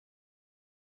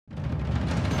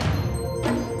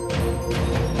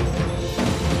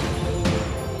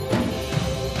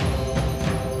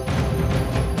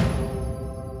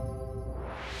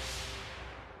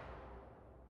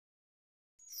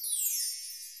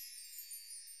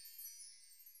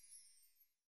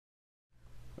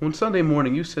On Sunday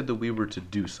morning, you said that we were to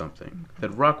do something,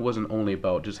 that rock wasn't only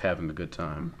about just having a good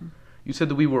time. Mhm. You said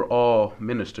that we were all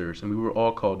ministers and we were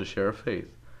all called to share our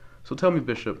faith. So tell me,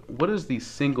 Bishop, what is the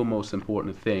single most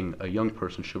important thing a young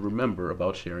person should remember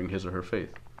about sharing his or her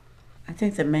faith? I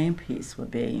think the main piece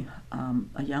would be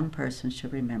a young person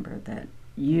should remember that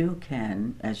you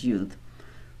can, as youth,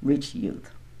 reach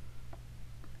youth.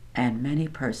 And many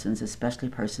persons, especially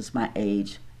persons my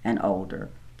age and older,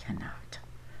 cannot.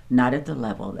 Not at the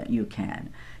level that you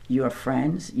can. You are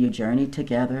friends, you journey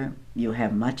together, you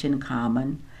have much in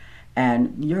common,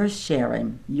 and your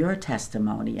sharing your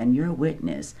testimony and your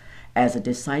witness as a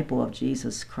disciple of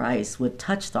Jesus Christ would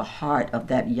touch the heart of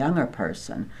that younger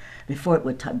person before it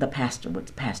would touch the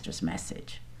pastor's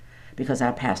message, because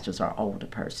our pastors are older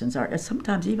persons, or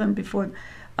sometimes even before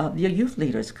your youth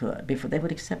leaders could, before they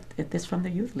would accept this from the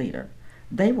youth leader.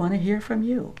 They want to hear from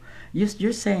you.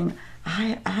 You're saying,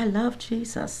 I love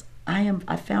Jesus.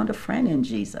 I found a friend in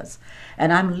Jesus,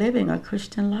 and I'm living a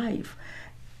Christian life.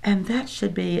 And that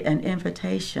should be an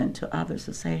invitation to others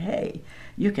to say, hey,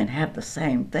 you can have the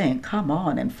same thing. Come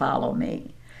on and follow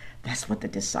me. That's what the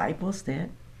disciples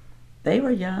did. They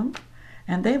were young,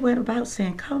 and they went about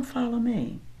saying, come follow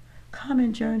me. Come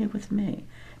and journey with me.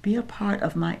 Be a part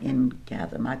of my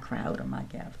gather, my crowd or my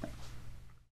gathering.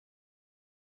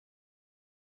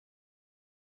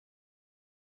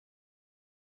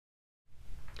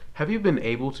 Have you been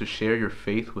able to share your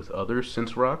faith with others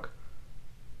since rock?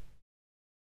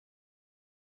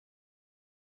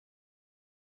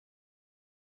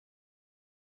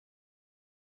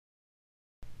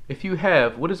 If you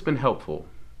have, what has been helpful?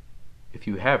 If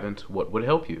you haven't, what would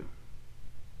help you?